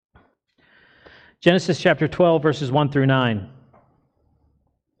Genesis chapter 12, verses 1 through 9.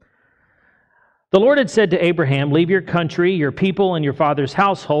 The Lord had said to Abraham, "Leave your country, your people, and your father's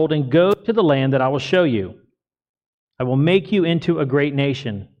household, and go to the land that I will show you. I will make you into a great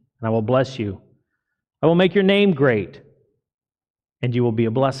nation, and I will bless you. I will make your name great, and you will be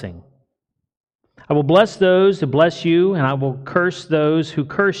a blessing. I will bless those who bless you, and I will curse those who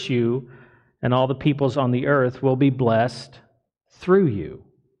curse you, and all the peoples on the earth will be blessed through you."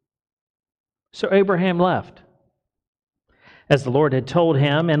 So Abraham left, as the Lord had told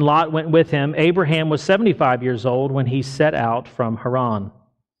him, and Lot went with him. Abraham was 75 years old when he set out from Haran.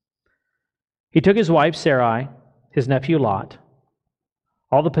 He took his wife Sarai, his nephew Lot,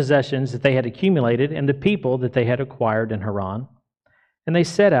 all the possessions that they had accumulated, and the people that they had acquired in Haran, and they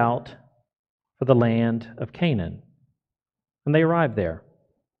set out for the land of Canaan. And they arrived there.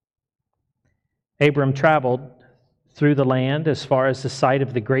 Abram traveled through the land as far as the site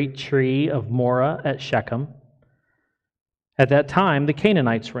of the great tree of Moreh at Shechem. At that time, the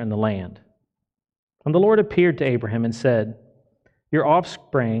Canaanites were in the land. And the Lord appeared to Abraham and said, "Your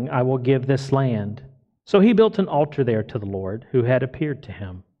offspring I will give this land." So he built an altar there to the Lord who had appeared to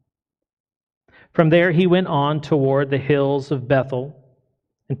him. From there he went on toward the hills of Bethel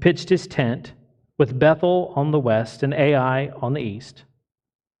and pitched his tent, with Bethel on the west and Ai on the east.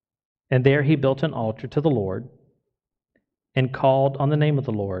 And there he built an altar to the Lord and called on the name of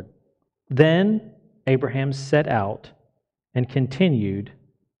the Lord. Then Abraham set out and continued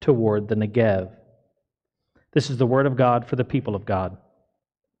toward the Negev. This is the word of God for the people of God.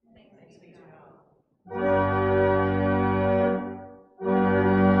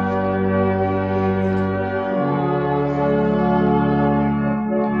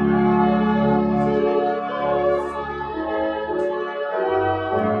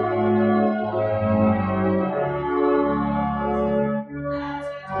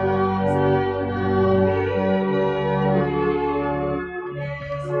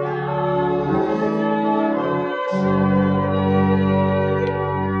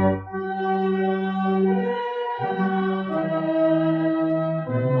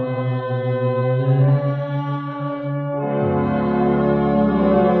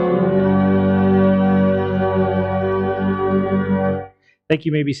 Thank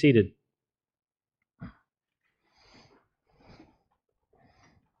you. You may be seated.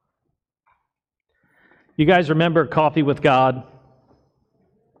 You guys remember Coffee with God?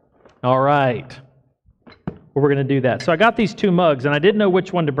 All right. Well, we're going to do that. So I got these two mugs, and I didn't know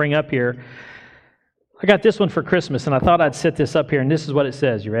which one to bring up here. I got this one for Christmas, and I thought I'd set this up here, and this is what it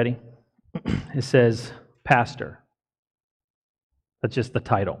says. You ready? It says, Pastor. That's just the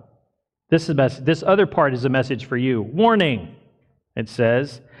title. This other part is a message for you. Warning. It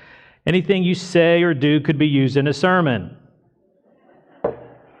says, anything you say or do could be used in a sermon.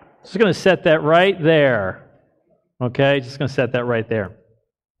 Just going to set that right there. Okay, just going to set that right there.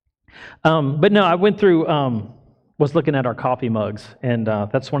 But no, I went through, was looking at our coffee mugs, and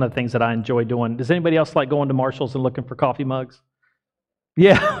that's one of the things that I enjoy doing. Does anybody else like going to Marshall's and looking for coffee mugs?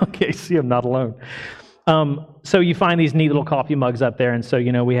 Yeah, okay, see, I'm not alone. So you find these neat little coffee mugs up there, and so,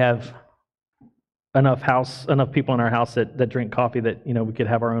 we have enough people in our house that drink coffee that, we could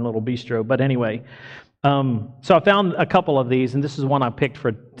have our own little bistro. But anyway, so I found a couple of these, and this is one I picked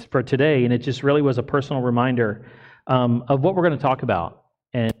for today, and it just really was a personal reminder of what we're going to talk about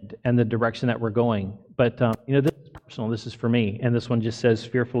and the direction that we're going. But, this is personal. This is for me, and this one just says,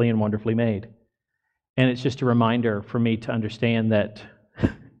 fearfully and wonderfully made. And it's just a reminder for me to understand that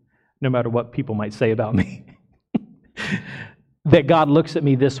no matter what people might say about me, that God looks at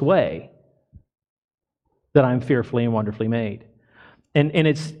me this way, that I'm fearfully and wonderfully made. And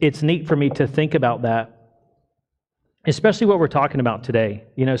it's neat for me to think about that, especially what we're talking about today.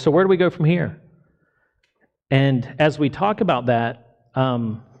 So where do we go from here? And as we talk about that,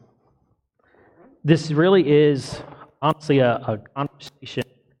 this really is honestly a conversation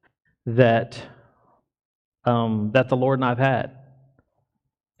that the Lord and I've had.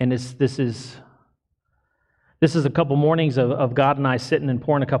 And this is a couple mornings of God and I sitting and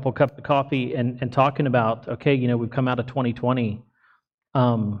pouring a couple cups of coffee and talking about, okay, we've come out of 2020,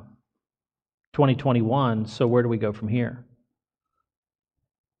 2021, so where do we go from here?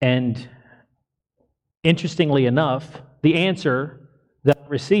 And interestingly enough, the answer that I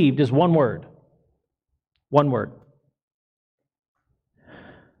received is one word. One word.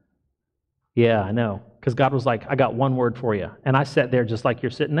 Yeah, I know. Because God was like, I got one word for you. And I sat there just like you're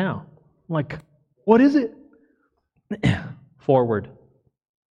sitting now. I'm like, what is it? Forward.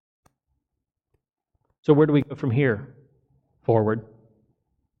 So where do we go from here? Forward.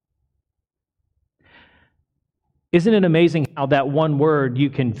 Isn't it amazing how that one word, you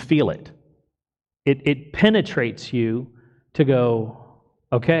can feel it? It penetrates you to go,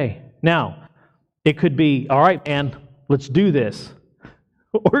 okay, now, it could be, all right, man, let's do this.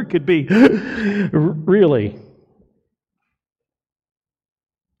 Or it could be, really?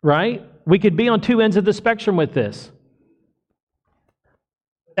 Right? We could be on two ends of the spectrum with this.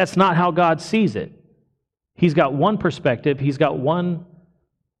 That's not how God sees it. He's got one perspective, He's got one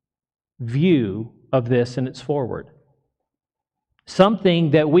view of this, and it's forward.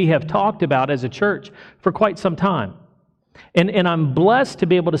 Something that we have talked about as a church for quite some time. And I'm blessed to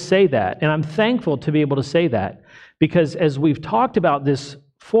be able to say that, and I'm thankful to be able to say that, because as we've talked about this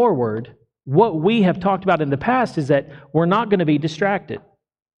forward, what we have talked about in the past is that we're not going to be distracted.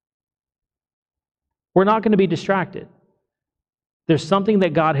 We're not going to be distracted. There's something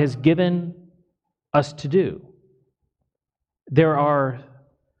that God has given us to do. There are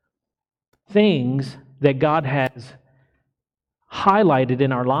things that God has highlighted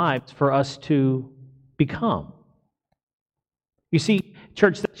in our lives for us to become. You see,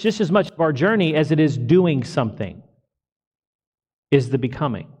 church, that's just as much of our journey as it is doing something, is the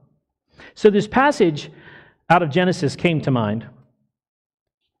becoming. So this passage out of Genesis came to mind,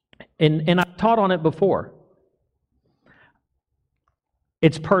 and I've taught on it before.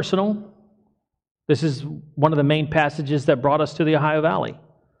 It's personal. This is one of the main passages that brought us to the Ohio Valley.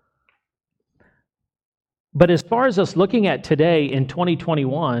 But as far as us looking at today in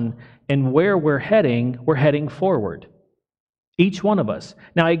 2021 and where we're heading forward. Each one of us.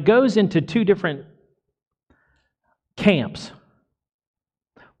 Now, it goes into two different camps.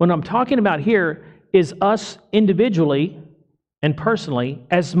 What I'm talking about here is us individually and personally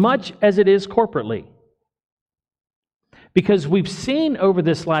as much as it is corporately. Because we've seen over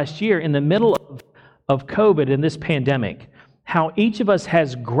this last year, in the middle of COVID and this pandemic, how each of us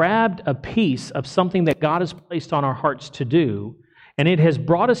has grabbed a piece of something that God has placed on our hearts to do, and it has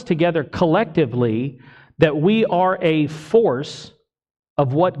brought us together collectively that we are a force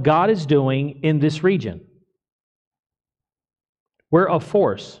of what God is doing in this region. We're a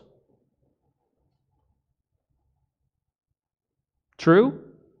force. True?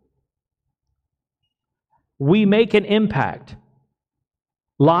 We make an impact.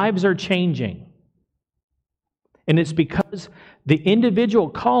 Lives are changing. And it's because the individual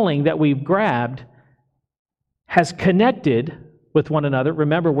calling that we've grabbed has connected with one another.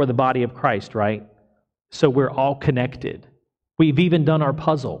 Remember, we're the body of Christ, right? So we're all connected. We've even done our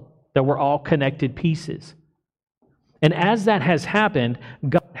puzzle, that we're all connected pieces. And as that has happened,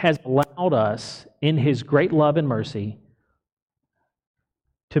 God has allowed us, in His great love and mercy,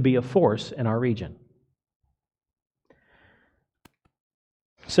 to be a force in our region.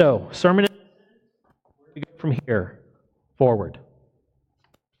 So, sermon, we go from here forward.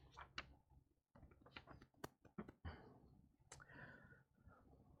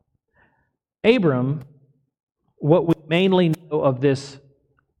 Abram, what we mainly know of this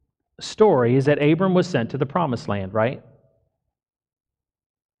story is that Abram was sent to the promised land, right?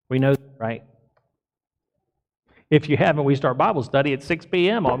 We know that, right? If you haven't, we start Bible study at 6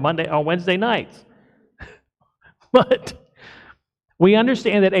 p.m. on Wednesday nights. But we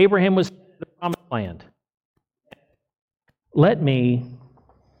understand that Abraham was sent to the promised land. Let me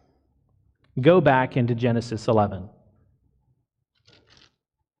go back into Genesis 11.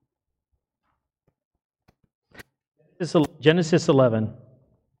 Genesis 11,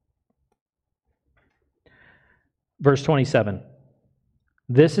 verse 27.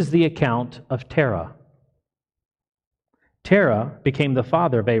 This is the account of Terah. Terah became the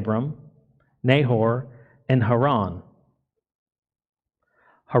father of Abram, Nahor, and Haran.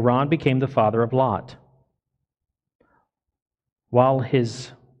 Haran became the father of Lot. While his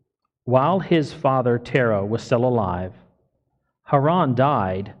father Terah was still alive, Haran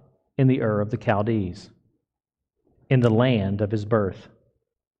died in the Ur of the Chaldees, in the land of his birth.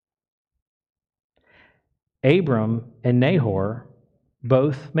 Abram and Nahor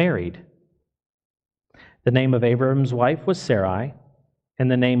both married. The name of Abram's wife was Sarai, and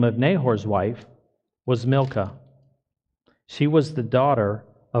the name of Nahor's wife was Milcah. She was the daughter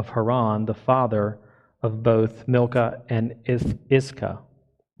of Haran, the father of both Milcah and Iscah.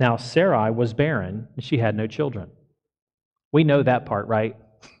 Now Sarai was barren, and she had no children. We know that part, right?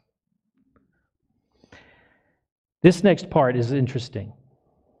 This next part is interesting.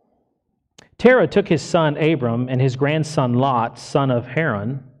 Terah took his son Abram and his grandson Lot, son of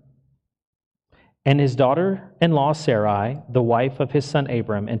Haran, and his daughter-in-law Sarai, the wife of his son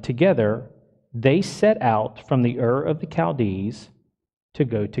Abram, and together they set out from the Ur of the Chaldees to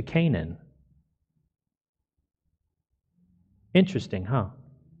go to Canaan. Interesting, huh?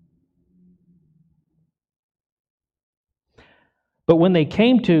 But when they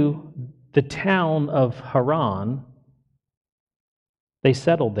came to the town of Haran, they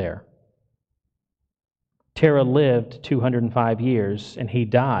settled there. Terah lived 205 years, and he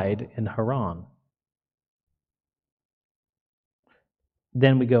died in Haran.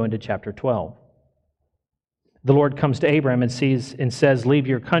 Then we go into chapter 12. The Lord comes to Abraham and says, "Leave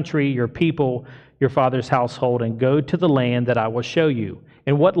your country, your people, your father's household, and go to the land that I will show you."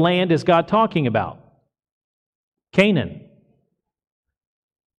 And what land is God talking about? Canaan.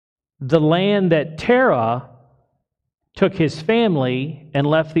 The land that Terah took his family and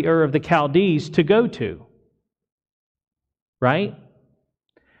left the Ur of the Chaldees to go to. Right?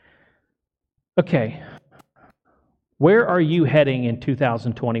 Okay. Where are you heading in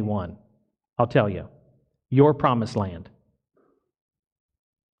 2021? I'll tell you. Your promised land.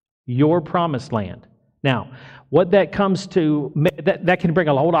 Your promised land. Now, what that comes to, that can bring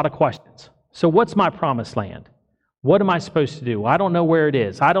a whole lot of questions. So what's my promised land? What am I supposed to do? I don't know where it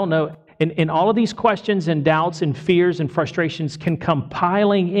is. I don't know. And all of these questions and doubts and fears and frustrations can come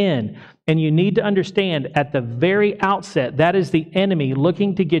piling in. And you need to understand at the very outset, that is the enemy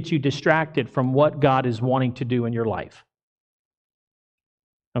looking to get you distracted from what God is wanting to do in your life.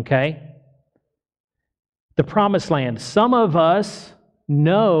 Okay? The promised land. Some of us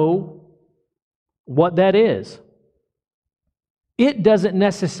know what that is. It doesn't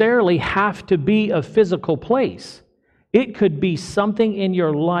necessarily have to be a physical place. It could be something in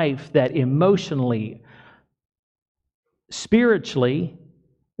your life that emotionally, spiritually,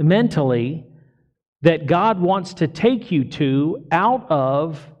 mentally, that God wants to take you to out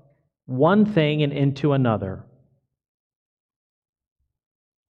of one thing and into another.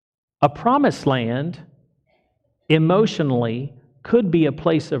 A promised land, emotionally, could be a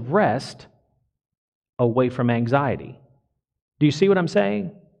place of rest away from anxiety. Do you see what I'm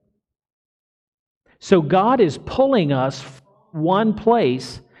saying? So God is pulling us from one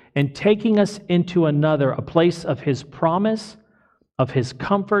place and taking us into another, a place of His promise, of His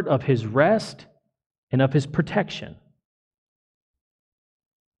comfort, of His rest, and of His protection.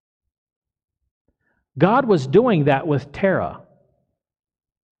 God was doing that with Terah.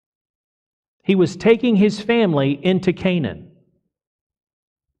 He was taking his family into Canaan.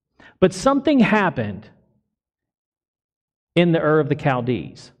 But something happened in the Ur of the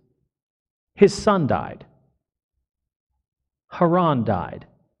Chaldees. His son died. Haran died.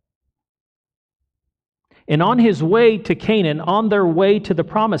 And on his way to Canaan, on their way to the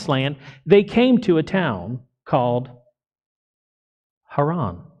promised land, they came to a town called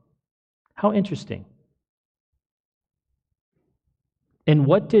Haran. How interesting. And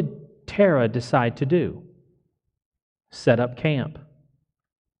what did Terah decide to do? Set up camp.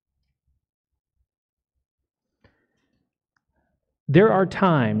 There are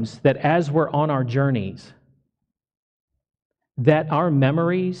times that as we're on our journeys, that our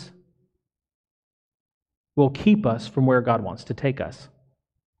memories will keep us from where God wants to take us.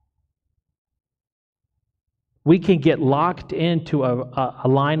 We can get locked into a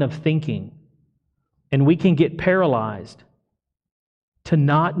line of thinking, and we can get paralyzed to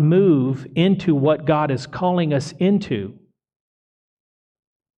not move into what God is calling us into.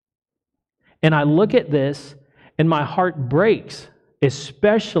 And I look at this, and my heart breaks,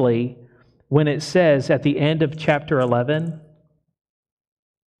 especially when it says at the end of chapter 11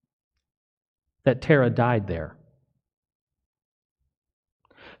 that Terah died there.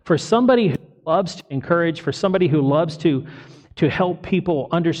 For somebody who loves to encourage, for somebody who loves to help people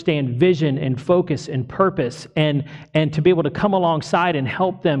understand vision and focus and purpose, and to be able to come alongside and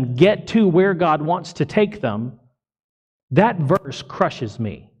help them get to where God wants to take them, that verse crushes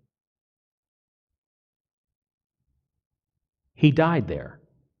me. He died there.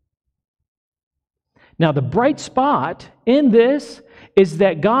 Now, the bright spot in this is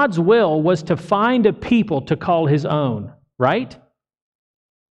that God's will was to find a people to call His own, right?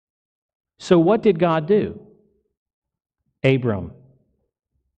 So what did God do? Abram,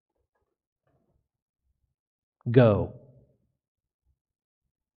 go,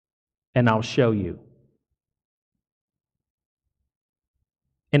 and I'll show you.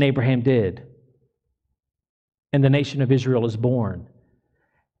 And Abraham did. And the nation of Israel is born.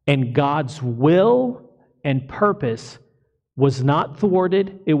 And God's will and purpose was not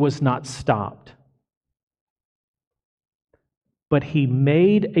thwarted, it was not stopped. But He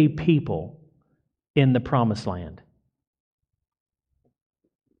made a people in the promised land.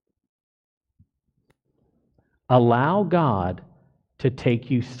 Allow God to take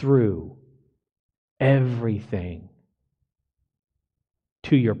you through everything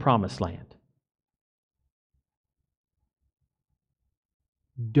to your promised land.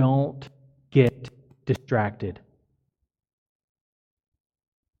 Don't get distracted.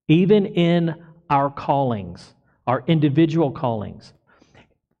 even in our callings, our individual callings,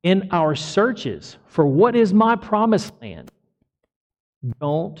 in our searches for what is my promised land,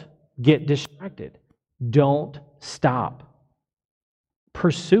 don't get distracted. Don't stop.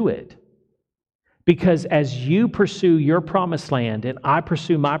 Pursue it. Because as you pursue your promised land and I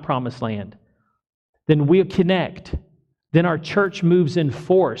pursue my promised land, then we'll connect. Then our church moves in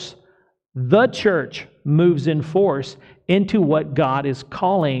force. The church moves in force into what God is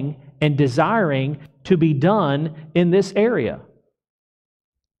calling and desiring to be done in this area.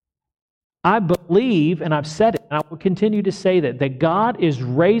 I believe, and I've said it, and I will continue to say that God is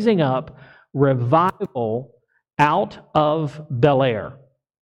raising up revival out of Bel Air.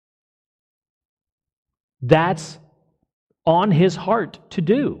 That's on His heart to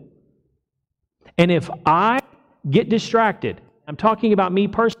do. And if I get distracted, I'm talking about me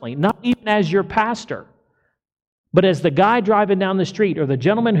personally, not even as your pastor, but as the guy driving down the street or the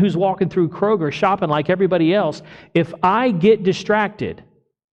gentleman who's walking through Kroger shopping like everybody else, if I get distracted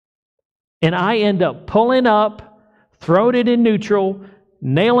and I end up pulling up, throwing it in neutral,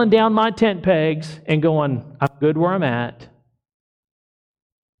 nailing down my tent pegs and going, I'm good where I'm at,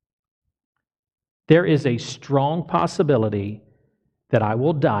 there is a strong possibility that I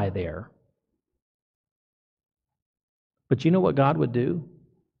will die there. But you know what God would do?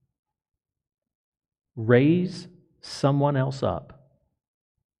 Raise someone else up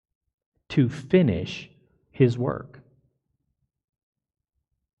to finish His work.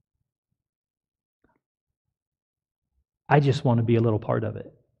 I just want to be a little part of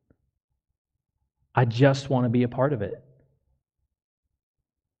it. I just want to be a part of it.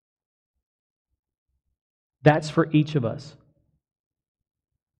 That's for each of us.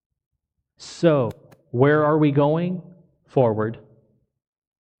 So, where are we going? Forward.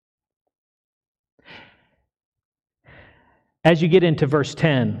 As you get into verse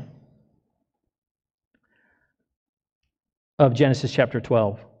 10 of Genesis chapter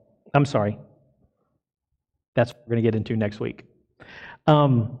 12, I'm sorry, that's what we're going to get into next week.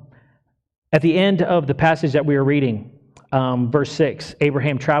 At the end of the passage that we were reading, verse 6,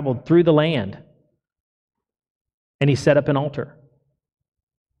 Abraham traveled through the land and he set up an altar.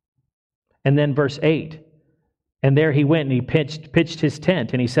 And then verse 8, and there he went and he pitched his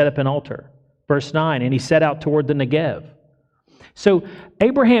tent and he set up an altar. Verse 9, and he set out toward the Negev. So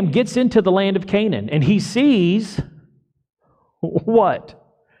Abraham gets into the land of Canaan and he sees what?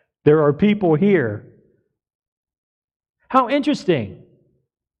 There are people here. How interesting.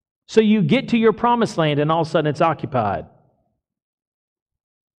 So you get to your promised land and all of a sudden it's occupied.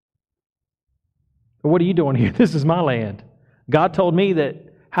 What are you doing here? This is my land. God told me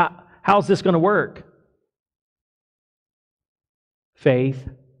that. How's this going to work? Faith.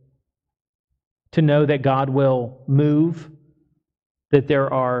 To know that God will move, that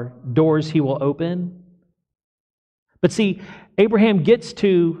there are doors He will open. But see, Abraham gets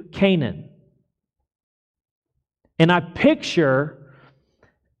to Canaan. And I picture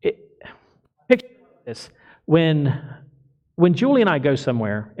this. When Julie and I go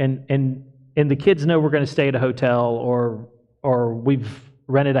somewhere and the kids know we're going to stay at a hotel or we've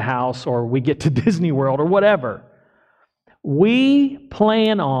rented a house or we get to Disney World or whatever, we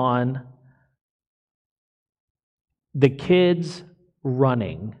plan on the kids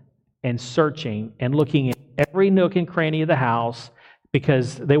running and searching and looking at every nook and cranny of the house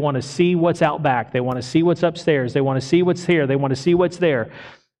because they want to see what's out back. They want to see what's upstairs. They want to see what's here. They want to see what's there.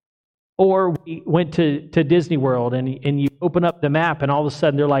 Or we went to Disney World and you open up the map and all of a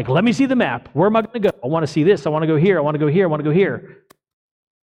sudden they're like, let me see the map. Where am I going to go? I want to see this. I want to go here. I want to go here. I want to go here.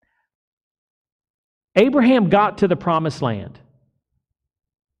 Abraham got to the promised land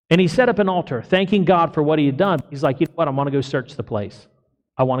and he set up an altar thanking God for what he had done. He's like, you know what? I want to go search the place.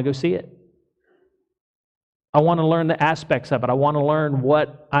 I want to go see it. I want to learn the aspects of it. I want to learn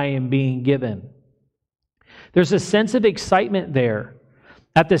what I am being given. There's a sense of excitement there.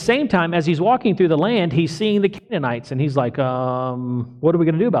 At the same time, as he's walking through the land, he's seeing the Canaanites, and he's like, what are we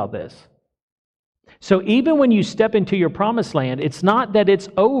going to do about this? So even when you step into your promised land, it's not that it's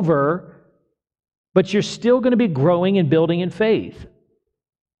over, but you're still going to be growing and building in faith.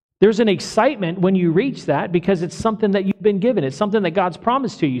 There's an excitement when you reach that because it's something that you've been given. It's something that God's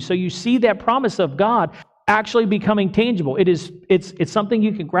promised to you. So you see that promise of God actually becoming tangible. It's something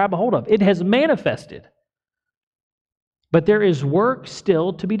you can grab a hold of. It has manifested. But there is work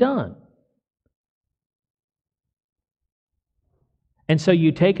still to be done. And so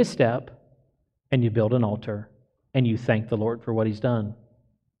you take a step and you build an altar and you thank the Lord for what He's done.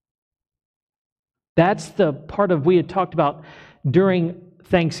 That's the part of we had talked about during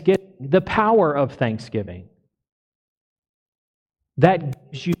Thanksgiving, the power of Thanksgiving.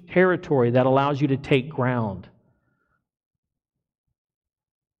 That gives you territory that allows you to take ground.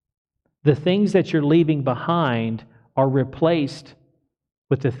 The things that you're leaving behind are replaced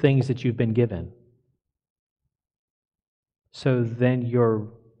with the things that you've been given. So then your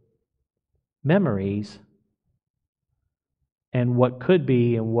memories and what could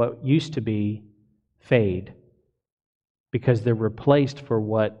be and what used to be fade because they're replaced for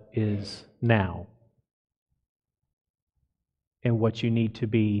what is now and what you need to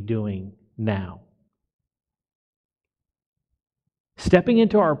be doing now. Stepping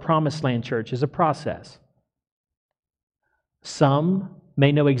into our promised land, church, is a process. Some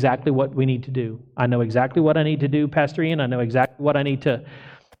may know exactly what we need to do. I know exactly what I need to do, Pastor Ian. I know exactly what I need to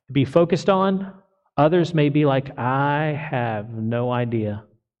be focused on. Others may be like, I have no idea.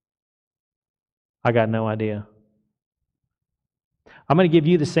 I got no idea. I'm going to give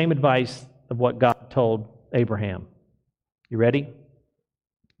you the same advice of what God told Abraham. You ready?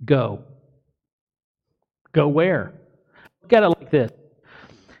 Go. Go where? Look at it like this.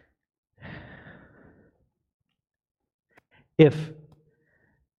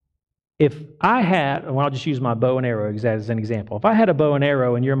 If I had, well, I'll just use my bow and arrow as an example. If I had a bow and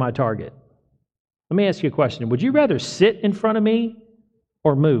arrow and you're my target, let me ask you a question. Would you rather sit in front of me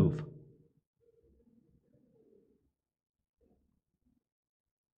or move?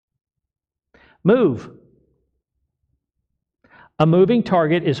 Move. A moving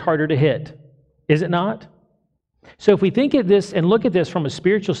target is harder to hit, is it not? So if we think of this and look at this from a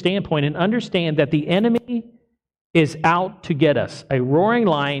spiritual standpoint and understand that the enemy is out to get us, a roaring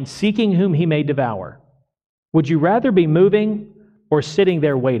lion seeking whom he may devour, would you rather be moving or sitting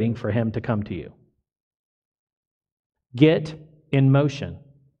there waiting for him to come to you? Get in motion.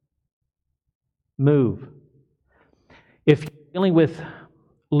 Move. If you're dealing with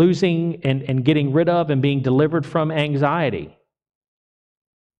losing and getting rid of and being delivered from anxiety,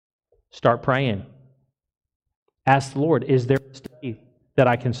 start praying. Ask the Lord, is there a study that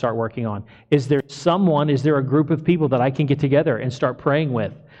I can start working on? Is there a group of people that I can get together and start praying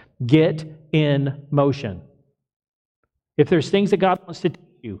with? Get in motion. If there's things that God wants to teach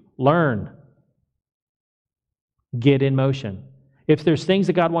you, learn. Get in motion. If there's things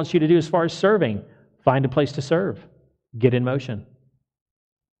that God wants you to do as far as serving, find a place to serve. Get in motion.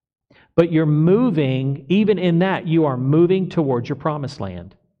 But you're moving, even in that, you are moving towards your promised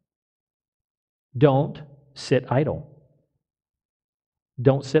land. Don't sit idle.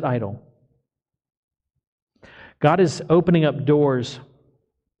 Don't sit idle. God is opening up doors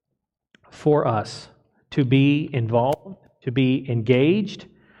for us to be involved, to be engaged,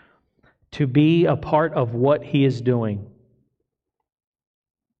 to be a part of what He is doing.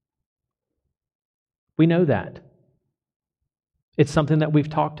 We know that. It's something that we've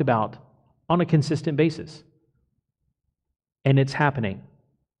talked about on a consistent basis. And it's happening.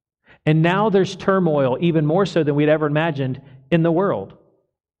 And now there's turmoil, even more so than we'd ever imagined, in the world.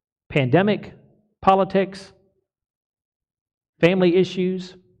 Pandemic, politics, family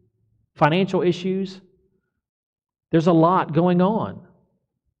issues, financial issues. There's a lot going on.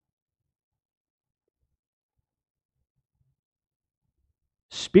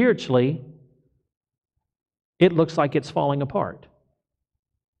 Spiritually, it looks like it's falling apart.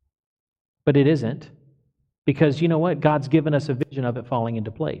 But it isn't. Because you know what? God's given us a vision of it falling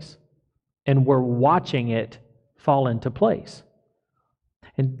into place. And we're watching it fall into place.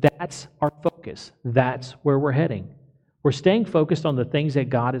 And that's our focus. That's where we're heading. We're staying focused on the things that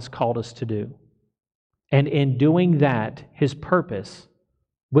God has called us to do. And in doing that, His purpose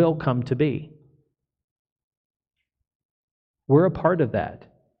will come to be. We're a part of that.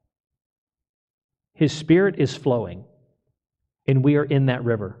 His Spirit is flowing, and we are in that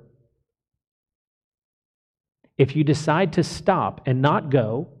river. If you decide to stop and not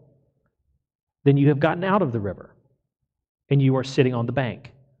go, then you have gotten out of the river, and you are sitting on the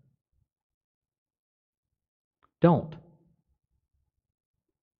bank. Don't.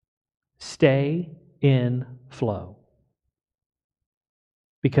 Stay in flow.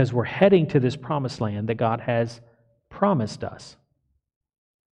 Because we're heading to this promised land that God has promised us.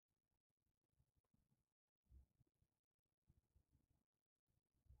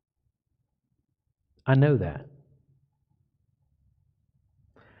 I know that.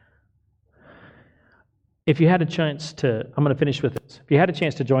 If you had a chance to, I'm going to finish with this. If you had a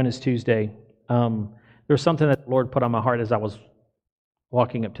chance to join us Tuesday, there was something that the Lord put on my heart as I was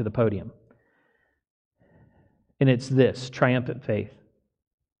walking up to the podium. And it's this, triumphant faith.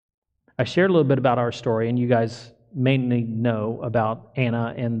 I shared a little bit about our story, and you guys mainly know about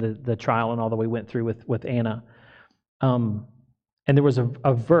Anna and the trial and all that we went through with Anna. And there was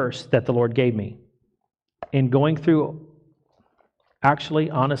a verse that the Lord gave me. In going through Actually,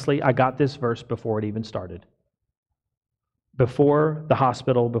 honestly, I got this verse before it even started. Before the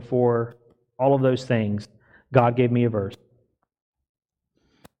hospital, before all of those things, God gave me a verse.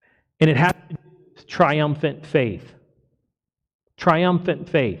 And it has to do with triumphant faith. Triumphant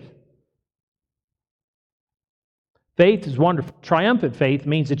faith. Faith is wonderful. Triumphant faith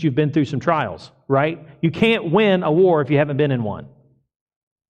means that you've been through some trials, right? You can't win a war if you haven't been in one.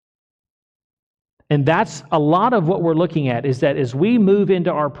 And that's a lot of what we're looking at, is that as we move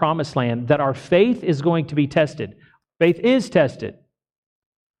into our promised land, that our faith is going to be tested. Faith is tested.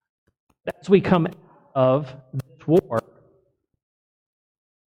 As we come out of this war,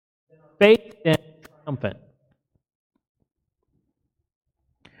 faith is triumphant.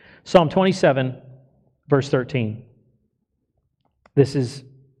 Psalm 27, verse 13.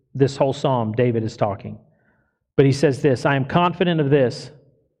 This whole psalm, David is talking. But he says this, I am confident of this,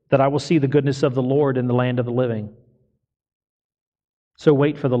 that I will see the goodness of the Lord in the land of the living. So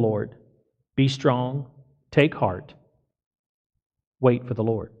wait for the Lord. Be strong. Take heart. Wait for the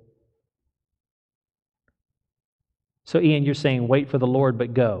Lord. So Ian, you're saying wait for the Lord,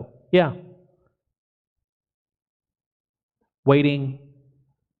 but go. Yeah. Waiting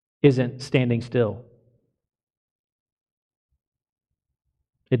isn't standing still.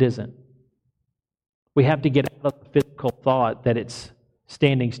 It isn't. We have to get out of the physical thought that it's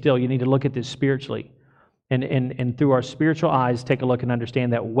standing still. You need to look at this spiritually. And through our spiritual eyes, take a look and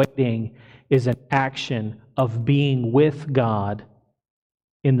understand that waiting is an action of being with God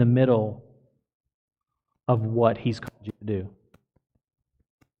in the middle of what He's called you to do.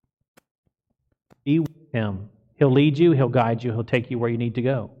 Be with Him. He'll lead you, He'll guide you, He'll take you where you need to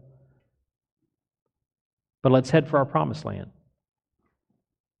go. But let's head for our promised land.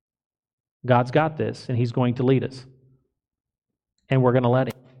 God's got this, and He's going to lead us. And we're going to let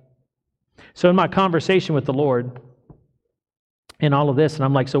Him. So in my conversation with the Lord, and all of this, and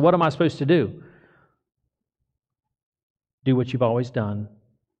I'm like, so what am I supposed to do? Do what you've always done.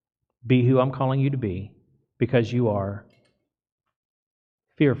 Be who I'm calling you to be, because you are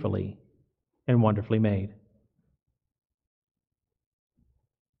fearfully and wonderfully made.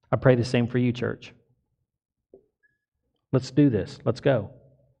 I pray the same for you, church. Let's do this. Let's go.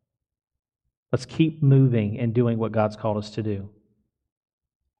 Let's keep moving and doing what God's called us to do,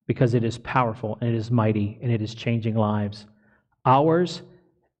 because it is powerful and it is mighty and it is changing lives, ours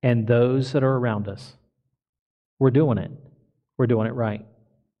and those that are around us. We're doing it. We're doing it right.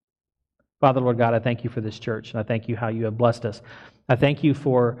 Father, Lord God, I thank you for this church, and I thank you how you have blessed us. I thank you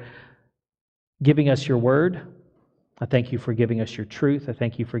for giving us your word. I thank you for giving us your truth. I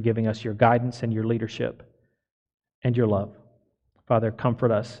thank you for giving us your guidance and your leadership and your love. Father,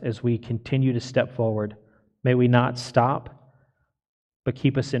 comfort us as we continue to step forward. May we not stop, but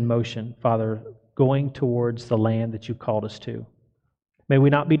keep us in motion, Father, going towards the land that you called us to. May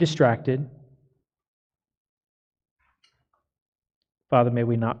we not be distracted. Father, may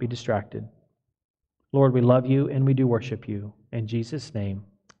we not be distracted. Lord, we love you and we do worship you. In Jesus' name,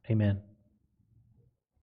 amen.